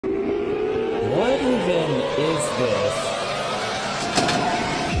even is this?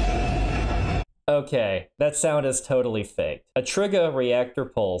 Okay, that sound is totally faked. A trigger reactor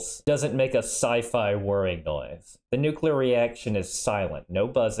pulse doesn't make a sci-fi whirring noise. The nuclear reaction is silent. No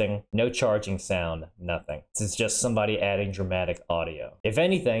buzzing, no charging sound, nothing. This is just somebody adding dramatic audio. If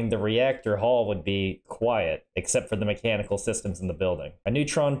anything, the reactor hall would be quiet, except for the mechanical systems in the building. A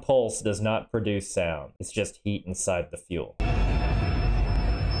neutron pulse does not produce sound. It's just heat inside the fuel.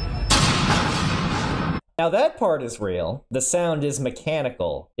 Now that part is real. The sound is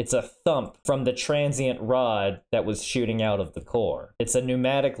mechanical. It's a thump from the transient rod that was shooting out of the core. It's a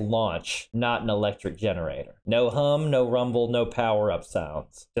pneumatic launch, not an electric generator. No hum, no rumble, no power-up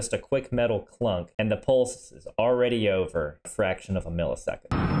sounds. Just a quick metal clunk, and the pulse is already over a fraction of a millisecond.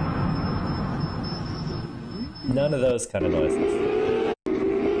 None of those kind of noises.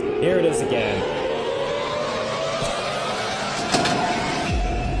 Here it is again.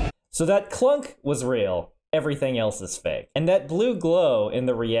 So that clunk was real. Everything else is fake. And that blue glow in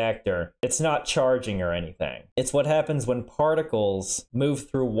the reactor, it's not charging or anything. It's what happens when particles move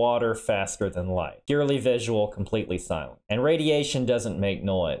through water faster than light. Purely visual, completely silent. And radiation doesn't make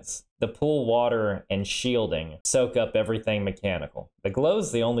noise. The pool water and shielding soak up everything mechanical. The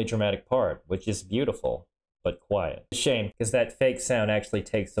glow's the only dramatic part, which is beautiful, but quiet. It's a shame, because that fake sound actually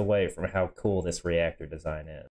takes away from how cool this reactor design is.